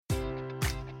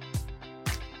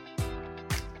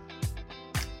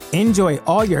Enjoy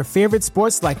all your favorite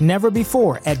sports like never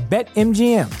before at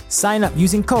BetMGM. Sign up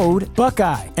using code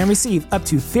Buckeye and receive up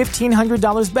to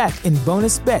 $1,500 back in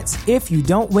bonus bets if you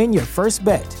don't win your first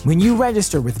bet. When you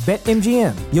register with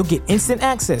BetMGM, you'll get instant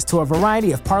access to a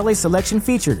variety of parlay selection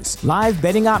features, live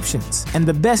betting options, and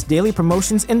the best daily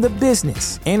promotions in the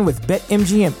business. And with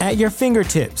BetMGM at your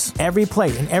fingertips, every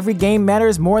play and every game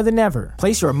matters more than ever.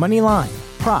 Place your money line,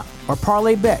 prop, or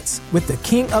parlay bets with the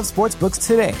king of sportsbooks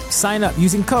today. Sign up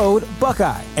using code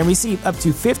Buckeye and receive up to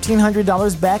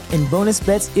 $1,500 back in bonus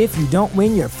bets if you don't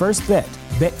win your first bet.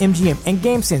 BetMGM and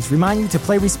GameSense remind you to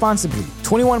play responsibly.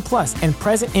 21 plus and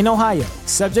present in Ohio,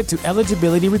 subject to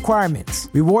eligibility requirements.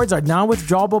 Rewards are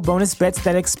non-withdrawable bonus bets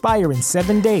that expire in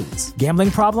 7 days. Gambling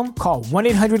problem? Call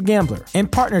 1-800-GAMBLER. In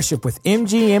partnership with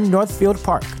MGM Northfield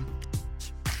Park.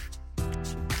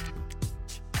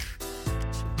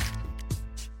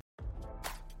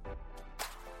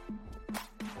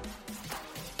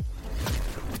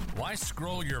 Why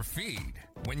scroll your feed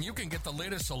when you can get the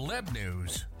latest celeb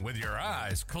news with your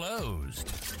eyes closed?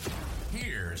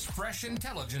 Here's fresh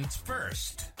intelligence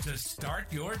first to start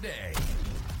your day.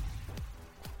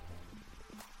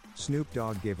 Snoop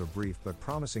Dogg gave a brief but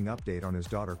promising update on his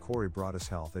daughter Cori Broadus'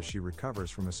 health as she recovers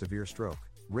from a severe stroke,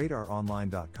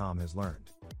 RadarOnline.com has learned.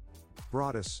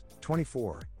 Broadus,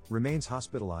 24, remains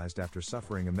hospitalized after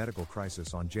suffering a medical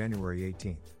crisis on January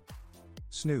 18.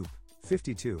 Snoop,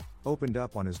 52, opened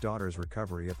up on his daughter's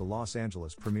recovery at the Los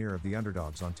Angeles premiere of The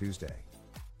Underdogs on Tuesday.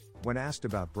 When asked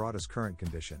about Broadus' current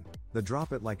condition, the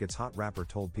Drop It Like It's Hot rapper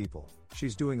told People,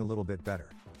 "She's doing a little bit better."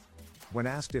 When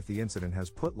asked if the incident has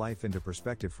put life into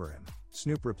perspective for him,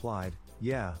 Snoop replied,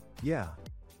 yeah,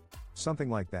 something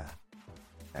like that.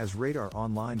 As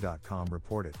RadarOnline.com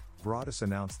reported, Broadus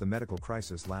announced the medical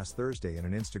crisis last Thursday in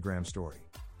an Instagram story.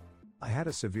 "I had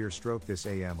a severe stroke this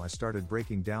AM. I started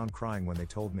breaking down crying when they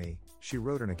told me," she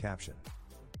wrote in a caption.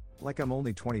 "Like I'm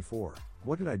only 24,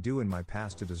 what did I do in my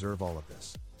past to deserve all of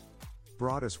this?"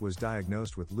 Broadus was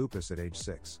diagnosed with lupus at age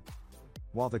 6.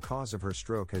 While the cause of her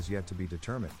stroke has yet to be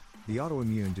determined, the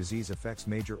autoimmune disease affects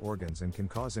major organs and can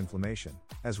cause inflammation,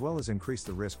 as well as increase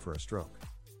the risk for a stroke.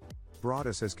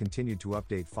 Broadus has continued to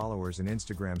update followers in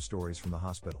Instagram stories from the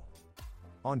hospital.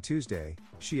 On Tuesday,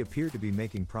 she appeared to be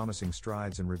making promising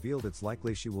strides and revealed it's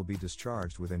likely she will be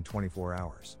discharged within 24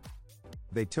 hours.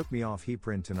 "They took me off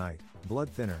heparin tonight, blood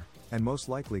thinner, and most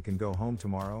likely can go home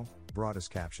tomorrow," Broadus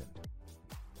captioned.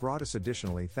 Broadus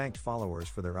additionally thanked followers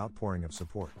for their outpouring of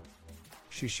support.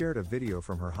 She shared a video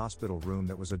from her hospital room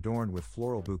that was adorned with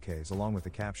floral bouquets along with the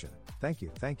caption, thank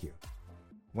you.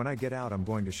 When I get out, I'm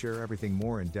going to share everything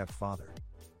more in depth, Father."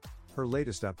 Her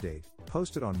latest update,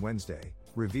 posted on Wednesday,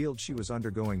 revealed she was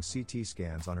undergoing CT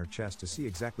scans on her chest to see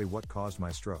exactly what caused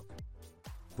my stroke.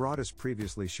 Broadus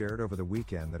previously shared over the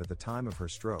weekend that at the time of her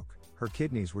stroke, her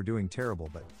kidneys were doing terrible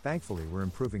but, thankfully, were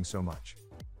improving so much.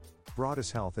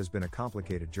 Broadus' health has been a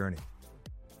complicated journey.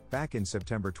 Back in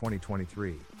September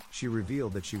 2023, she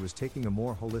revealed that she was taking a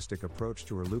more holistic approach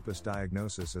to her lupus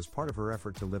diagnosis as part of her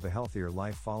effort to live a healthier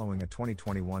life following a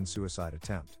 2021 suicide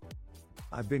attempt.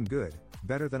 "I've been good,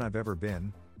 better than I've ever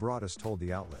been," Broadus told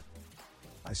the outlet.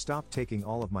 "I stopped taking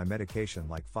all of my medication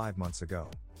like 5 months ago.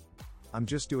 I'm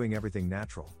just doing everything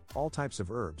natural, all types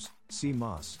of herbs, sea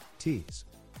moss, teas.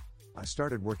 I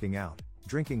started working out,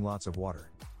 drinking lots of water.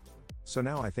 So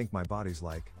now I think my body's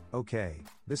like, okay,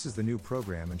 this is the new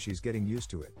program and she's getting used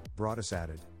to it," Broadus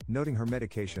added, noting her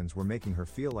medications were making her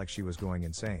feel like she was going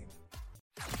insane.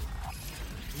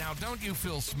 Now don't you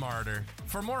feel smarter?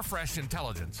 For more fresh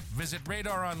intelligence, visit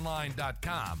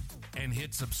RadarOnline.com and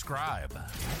hit subscribe.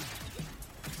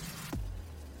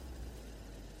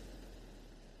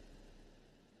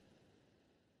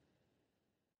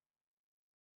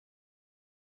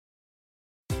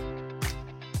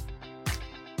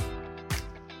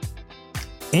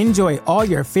 Enjoy all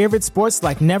your favorite sports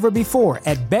like never before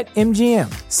at BetMGM.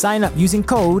 Sign up using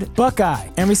code Buckeye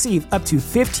and receive up to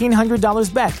 $1,500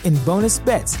 back in bonus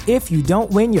bets if you don't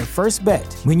win your first bet.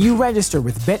 When you register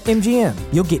with BetMGM,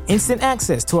 you'll get instant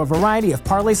access to a variety of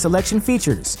parlay selection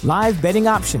features, live betting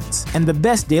options, and the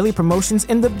best daily promotions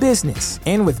in the business.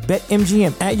 And with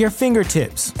BetMGM at your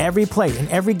fingertips, every play and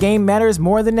every game matters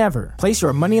more than ever. Place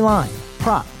your money line,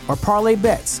 prop, or parlay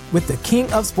bets with the king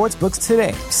of sportsbooks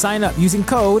today. Sign up using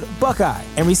code Buckeye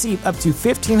and receive up to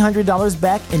 $1,500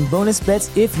 back in bonus bets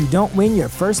if you don't win your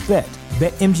first bet.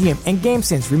 BetMGM and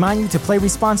GameSense remind you to play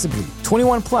responsibly.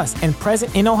 21 plus and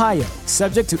present in Ohio,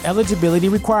 subject to eligibility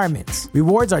requirements.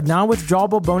 Rewards are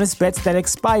non-withdrawable bonus bets that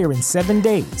expire in 7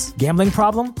 days. Gambling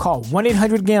problem? Call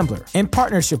 1-800-GAMBLER. In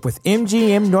partnership with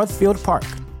MGM Northfield Park.